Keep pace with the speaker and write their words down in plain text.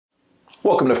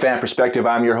Welcome to Fan Perspective.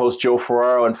 I'm your host, Joe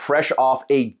Ferraro, and fresh off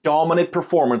a dominant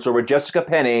performance over Jessica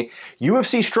Penne,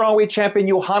 UFC strawweight champion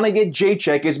Joanna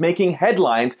Jedrzejczyk is making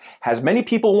headlines, has many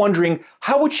people wondering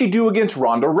how would she do against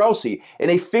Ronda Rousey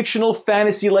in a fictional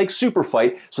fantasy-like super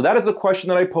fight. So that is the question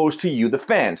that I pose to you, the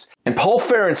fans. And Paul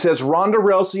Farron says Ronda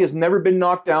Rousey has never been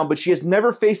knocked down, but she has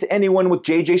never faced anyone with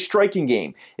JJ's striking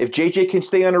game. If JJ can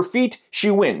stay on her feet,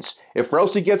 she wins. If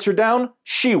Rousey gets her down,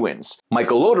 she wins.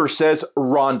 Michael Loder says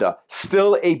Ronda,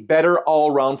 still a better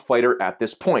all-around fighter at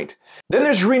this point. Then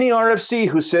there's Rini RFC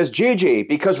who says JJ,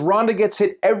 because Ronda gets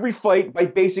hit every fight by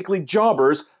basically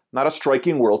jobbers, not a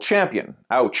striking world champion.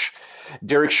 Ouch.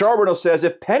 Derek Charbonneau says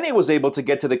if Penne was able to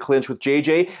get to the clinch with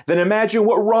JJ, then imagine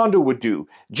what Ronda would do.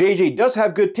 JJ does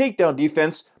have good takedown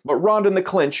defense, but Ronda in the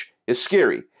clinch is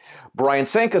scary. Brian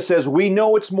Sanka says, we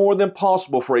know it's more than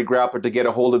possible for a grappler to get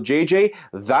a hold of JJ.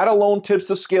 That alone tips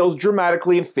the scales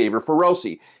dramatically in favor for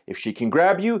Rousey. If she can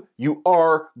grab you, you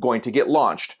are going to get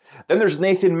launched. Then there's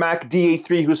Nathan Mack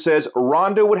DA3 who says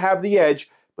Ronda would have the edge,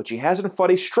 but she hasn't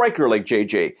fought a striker like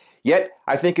JJ. Yet,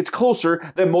 I think it's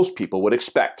closer than most people would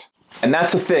expect. And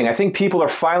that's the thing. I think people are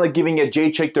finally giving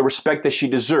Jedrzejczyk the respect that she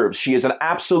deserves. She is an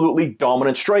absolutely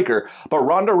dominant striker, but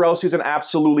Ronda Rousey is an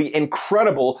absolutely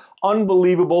incredible,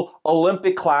 unbelievable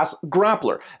Olympic-class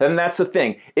grappler. And that's the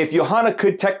thing. If Joanna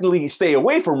could technically stay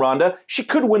away from Ronda, she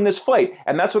could win this fight.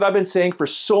 And that's what I've been saying for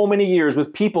so many years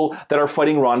with people that are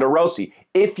fighting Ronda Rousey.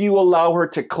 If you allow her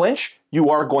to clinch, you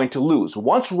are going to lose.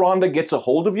 Once Ronda gets a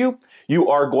hold of you, you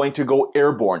are going to go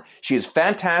airborne. She is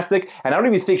fantastic, and I don't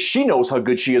even think she knows how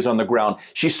good she is on the ground.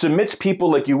 She submits people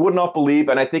like you would not believe,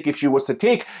 and I think if she was to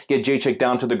take Jedrzejczyk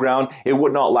down to the ground, it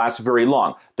would not last very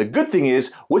long. The good thing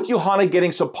is, with Joanna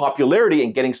getting some popularity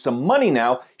and getting some money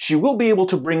now, she will be able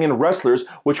to bring in wrestlers,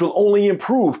 which will only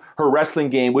improve her wrestling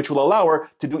game, which will allow her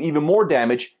to do even more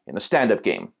damage in the stand-up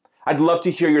game. I'd love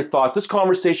to hear your thoughts. This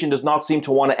conversation does not seem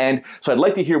to want to end, so I'd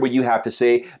like to hear what you have to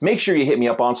say. Make sure you hit me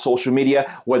up on social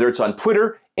media, whether it's on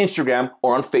Twitter, Instagram,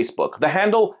 or on Facebook. The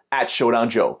handle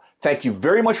 @ShowdownJoe. Thank you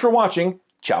very much for watching.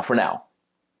 Ciao for now.